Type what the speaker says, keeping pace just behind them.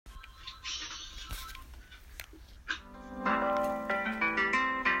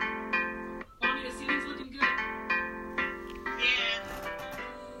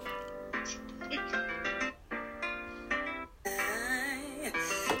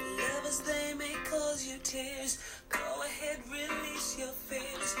tears. Go ahead, release your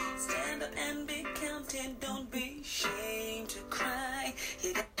fears. Stand up and be counted. Don't be ashamed to cry.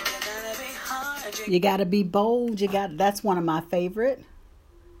 You gotta be hard. You gotta be bold. That's one of my favorite.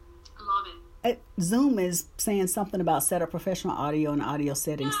 I love it. Zoom is saying something about set up professional audio and audio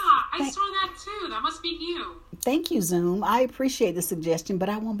settings. Yeah, I saw that too. That must be new. Thank you, Zoom. I appreciate the suggestion, but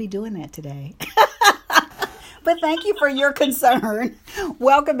I won't be doing that today. But thank you for your concern.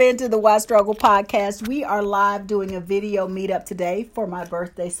 Welcome into the Why Struggle podcast. We are live doing a video meetup today for my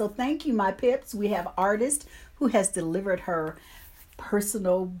birthday. So thank you, my pips. We have Artist who has delivered her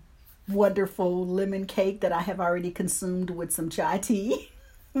personal, wonderful lemon cake that I have already consumed with some chai tea.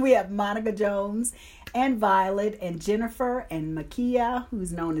 We have Monica Jones and Violet and Jennifer and Makia,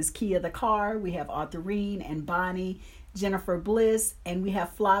 who's known as Kia the Car. We have Arthurine and Bonnie, Jennifer Bliss, and we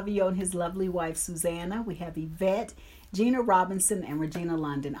have Flavio and his lovely wife Susanna. We have Yvette, Gina Robinson, and Regina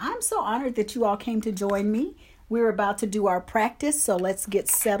London. I'm so honored that you all came to join me. We're about to do our practice, so let's get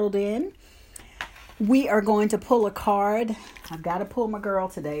settled in. We are going to pull a card. I've got to pull my girl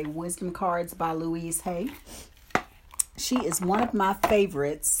today, Wisdom Cards by Louise Hay. She is one of my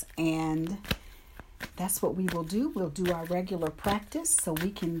favorites, and that's what we will do. We'll do our regular practice so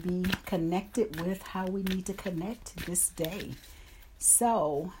we can be connected with how we need to connect this day.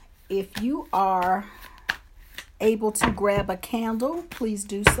 So if you are able to grab a candle, please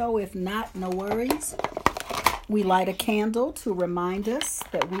do so. If not, no worries. We light a candle to remind us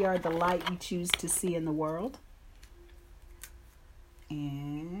that we are the light we choose to see in the world.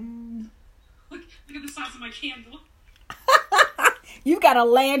 And look at the size of my candle. You got a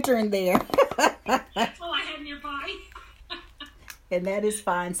lantern there. That's all I had nearby. And that is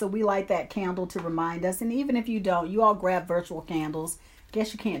fine. So we light that candle to remind us. And even if you don't, you all grab virtual candles.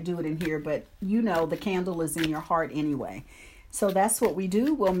 Guess you can't do it in here, but you know the candle is in your heart anyway. So that's what we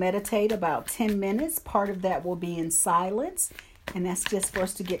do. We'll meditate about 10 minutes. Part of that will be in silence. And that's just for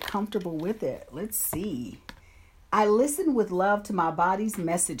us to get comfortable with it. Let's see. I listen with love to my body's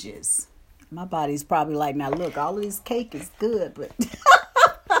messages. My body's probably like, now look, all of this cake is good, but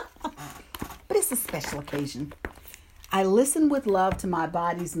but it's a special occasion. I listen with love to my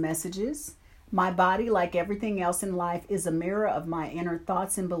body's messages. My body, like everything else in life, is a mirror of my inner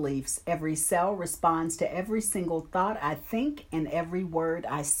thoughts and beliefs. Every cell responds to every single thought I think and every word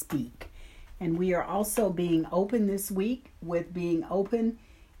I speak. And we are also being open this week. With being open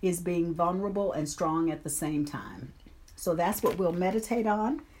is being vulnerable and strong at the same time. So that's what we'll meditate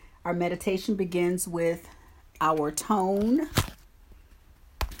on. Our meditation begins with our tone,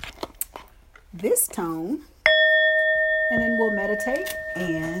 this tone, and then we'll meditate,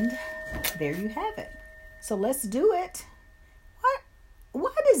 and there you have it. So let's do it.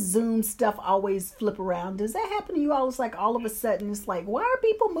 Why does Zoom stuff always flip around? Does that happen to you all? It's like all of a sudden, it's like, why are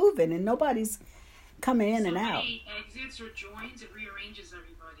people moving and nobody's coming in and out? Somebody exits or joins, it rearranges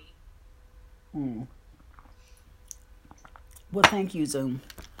everybody. Well, thank you, Zoom.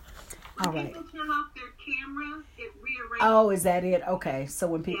 All right. People turn off their camera, it rearranges. Oh, is that it? Okay. So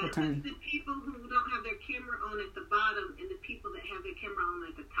when people turn... the people who don't have their camera on at the bottom and the people that have their camera on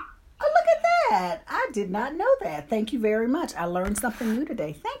at the top. Oh, look at that. I did not know that. Thank you very much. I learned something new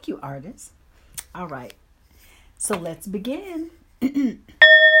today. Thank you, artist. All right. So let's begin. We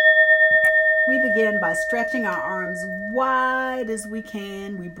begin by stretching our arms wide as we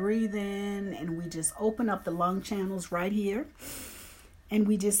can. We breathe in and we just open up the lung channels right here. And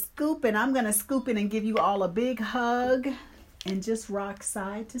we just scoop, and I'm going to scoop in and give you all a big hug and just rock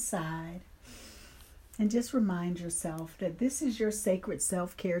side to side. And just remind yourself that this is your sacred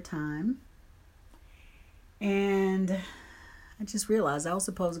self-care time. And I just realized I was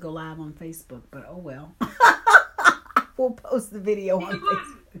supposed to go live on Facebook, but oh well. We'll post the video on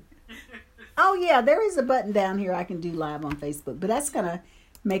Facebook. Oh yeah, there is a button down here I can do live on Facebook, but that's going to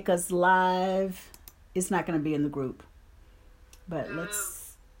make us live. It's not going to be in the group. But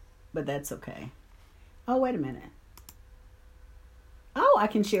that's okay. Oh, wait a minute. Oh, I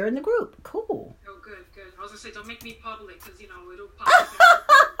can share in the group. Cool. Oh, good. I was going to say, don't make me public because, it'll pop up.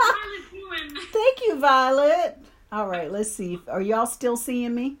 Violet doing? Thank you, Violet. All right, let's see. Are y'all still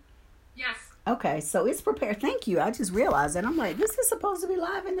seeing me? Yes. Okay, so it's prepared. Thank you. I just realized that. I'm like, this is supposed to be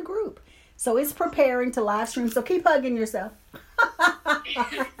live in the group. So it's preparing to live stream. So keep hugging yourself.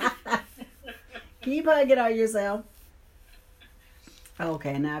 Keep hugging on yourself.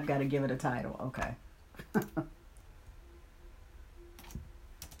 Okay, now I've got to give it a title. Okay.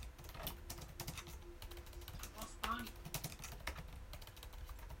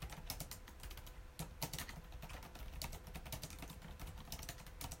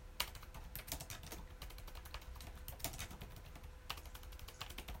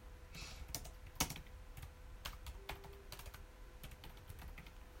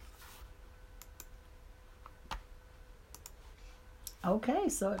 Okay,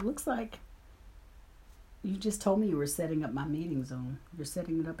 so it looks like you just told me you were setting up my meeting Zoom. You're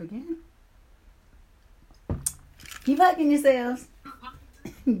setting it up again? Keep hugging yourselves.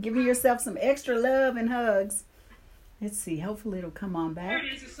 Giving yourself some extra love and hugs. Let's see. Hopefully it'll come on There back.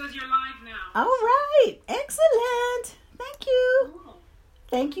 it is. It says you're live now. All right. Excellent. Thank you. Cool.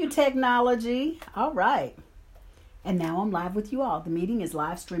 Thank you, technology. All right. And now I'm live with you all. The meeting is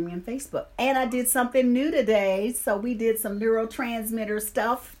live streaming on Facebook. And I did something new today. So we did some neurotransmitter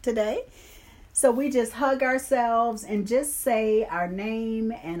stuff today. So we just hug ourselves and just say our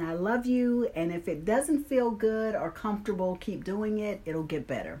name and I love you. And if it doesn't feel good or comfortable, keep doing it. It'll get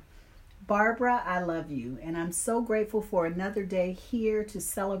better. Barbara, I love you. And I'm so grateful for another day here to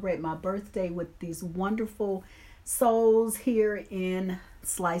celebrate my birthday with these wonderful souls here in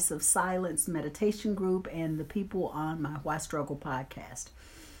Slice of Silence meditation group and the people on my Why Struggle podcast.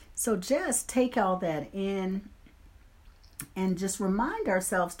 So just take all that in and just remind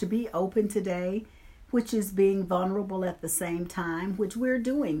ourselves to be open today, which is being vulnerable at the same time, which we're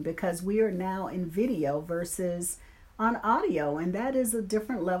doing because we are now in video versus on audio. And that is a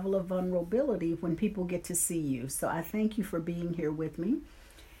different level of vulnerability when people get to see you. So I thank you for being here with me.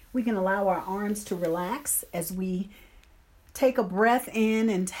 We can allow our arms to relax as we take a breath in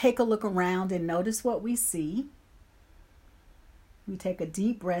and take a look around and notice what we see. We take a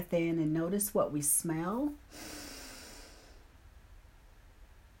deep breath in and notice what we smell.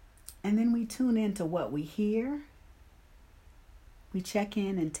 And then we tune into what we hear. We check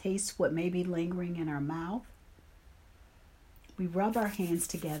in and taste what may be lingering in our mouth. We rub our hands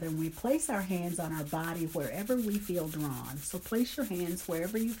together and we place our hands on our body wherever we feel drawn. So place your hands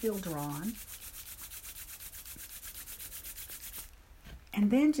wherever you feel drawn. And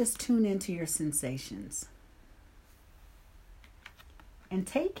then just tune into your sensations. And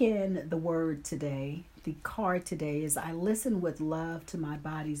take in the word today. The card today is I listen with love to my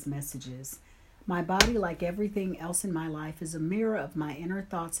body's messages. My body, like everything else in my life, is a mirror of my inner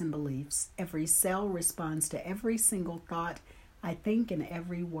thoughts and beliefs. Every cell responds to every single thought I think and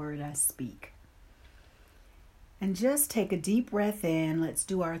every word I speak. And just take a deep breath in. Let's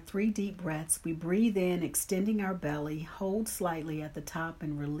do our 3 deep breaths. We breathe in, extending our belly, hold slightly at the top,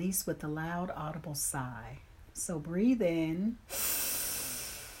 and release with a loud, audible sigh. So breathe in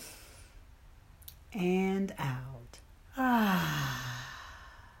and out.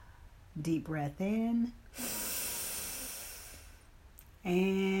 Deep breath in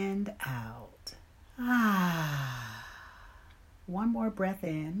and out. One more breath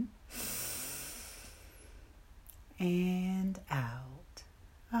in and out.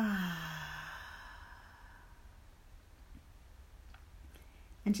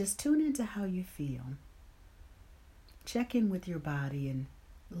 And just tune into how you feel. Check in with your body and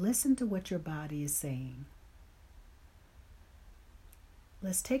listen to what your body is saying.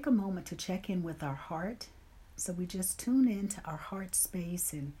 Let's take a moment to check in with our heart. So we just tune into our heart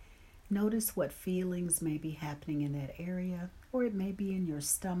space and notice what feelings may be happening in that area, or it may be in your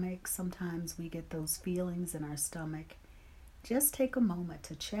stomach. Sometimes we get those feelings in our stomach. Just take a moment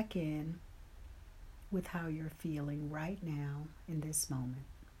to check in with how you're feeling right now in this moment.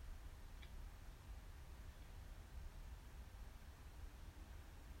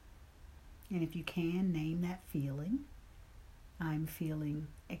 And if you can, name that feeling. I'm feeling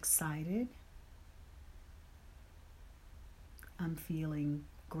excited. I'm feeling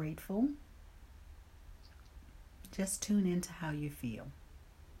grateful. Just tune into how you feel.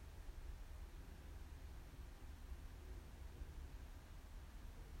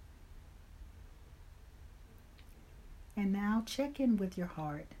 And now check in with your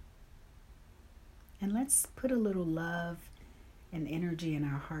heart. And let's put a little love and energy in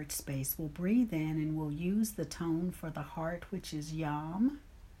our heart space. We'll breathe in and we'll use the tone for the heart, which is Yam.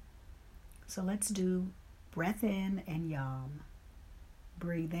 So let's do breath in and Yam.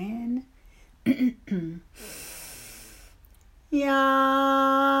 Breathe in. Yam.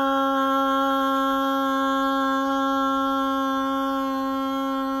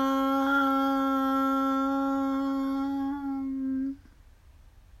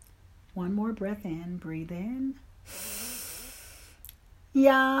 One more breath in. Breathe in.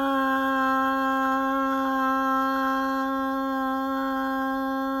 Yam.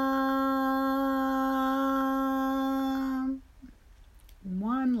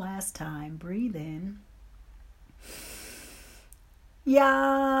 One last time. Breathe in.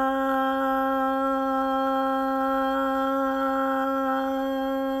 Yam.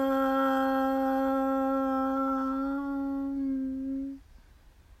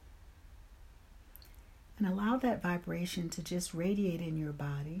 And allow that vibration to just radiate in your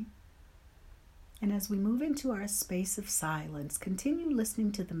body. And as we move into our space of silence, continue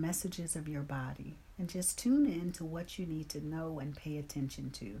listening to the messages of your body and just tune in to what you need to know and pay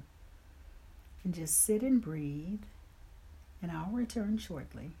attention to. And just sit and breathe, and I'll return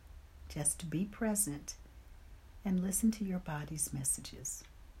shortly. Just to be present and listen to your body's messages.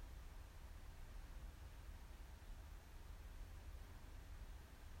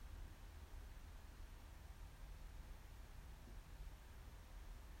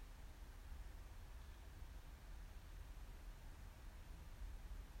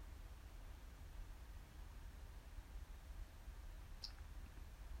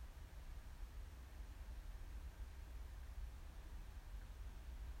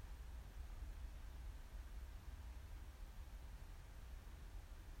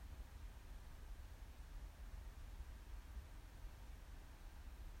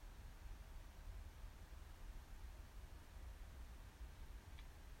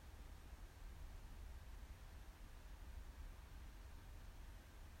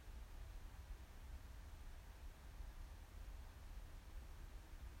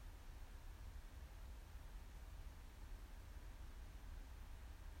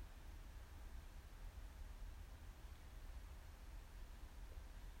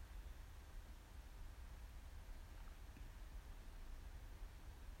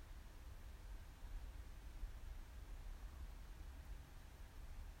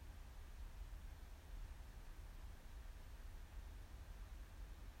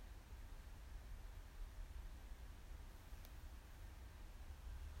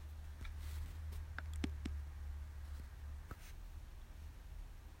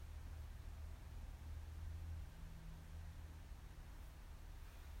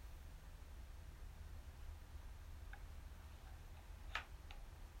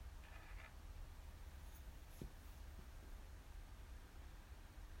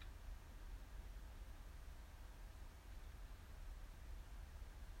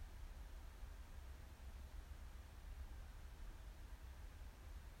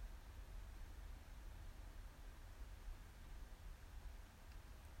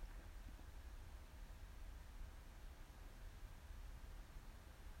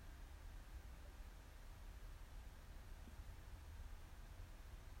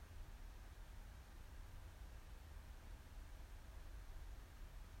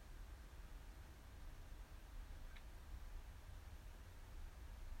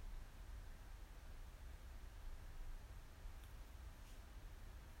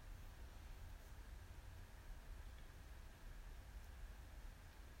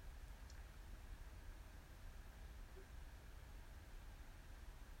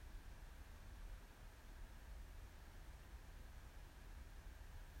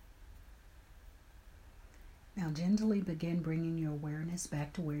 Now gently begin bringing your awareness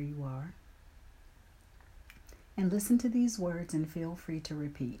back to where you are. And listen to these words and feel free to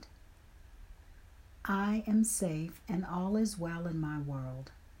repeat. I am safe and all is well in my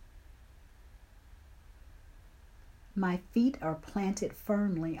world. My feet are planted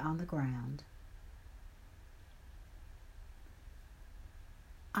firmly on the ground.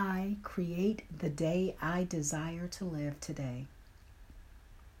 I create the day I desire to live today.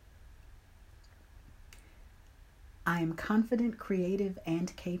 I am confident, creative,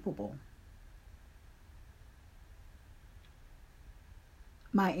 and capable.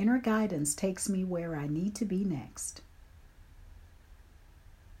 My inner guidance takes me where I need to be next.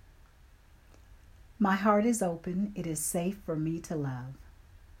 My heart is open. It is safe for me to love.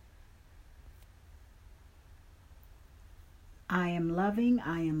 I am loving.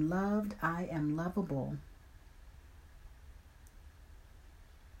 I am loved. I am lovable.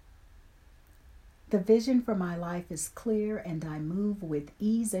 The vision for my life is clear and I move with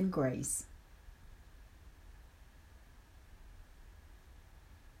ease and grace.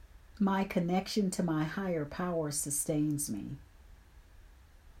 My connection to my higher power sustains me.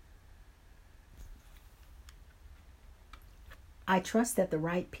 I trust that the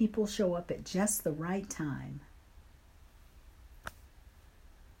right people show up at just the right time.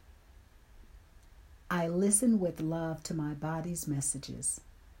 I listen with love to my body's messages.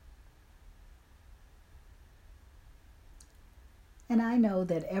 And I know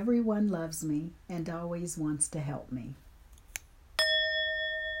that everyone loves me and always wants to help me.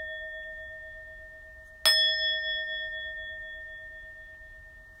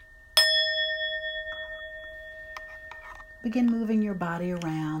 Begin moving your body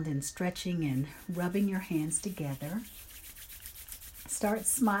around and stretching and rubbing your hands together. Start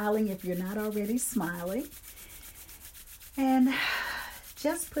smiling if you're not already smiling. And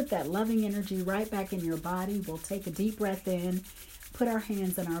just put that loving energy right back in your body. We'll take a deep breath in. put our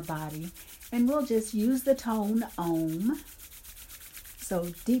hands on our body, and we'll just use the tone Om. So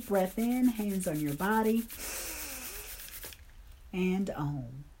deep breath in, hands on your body, and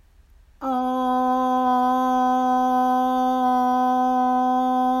Om.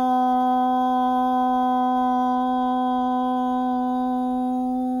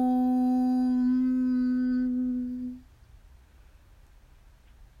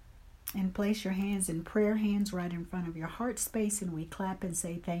 And place your hands in prayer hands right in front of your heart space, and we clap and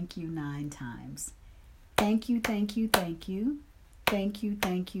say thank you 9 times. Thank you, thank you, thank you. Thank you,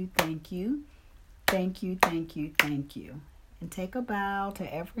 thank you, thank you. Thank you, thank you, thank you. And take a bow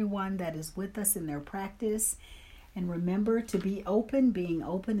to everyone that is with us in their practice. And remember to be open. Being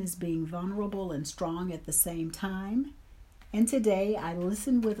open is being vulnerable and strong at the same time. And today I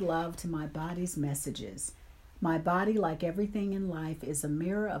listen with love to my body's messages. My body, like everything in life, is a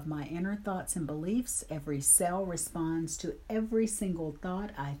mirror of my inner thoughts and beliefs. Every cell responds to every single thought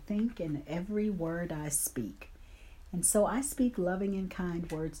I think and every word I speak. And so I speak loving and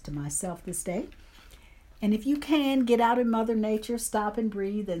kind words to myself this day. And if you can, get out in Mother Nature, stop and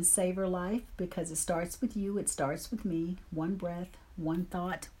breathe and savor life, because it starts with you, it starts with me. One breath, one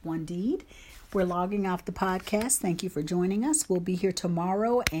thought, one deed. We're logging off the podcast. Thank you for joining us. We'll be here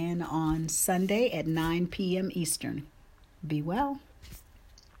tomorrow and on Sunday at 9 p.m. Eastern. Be well.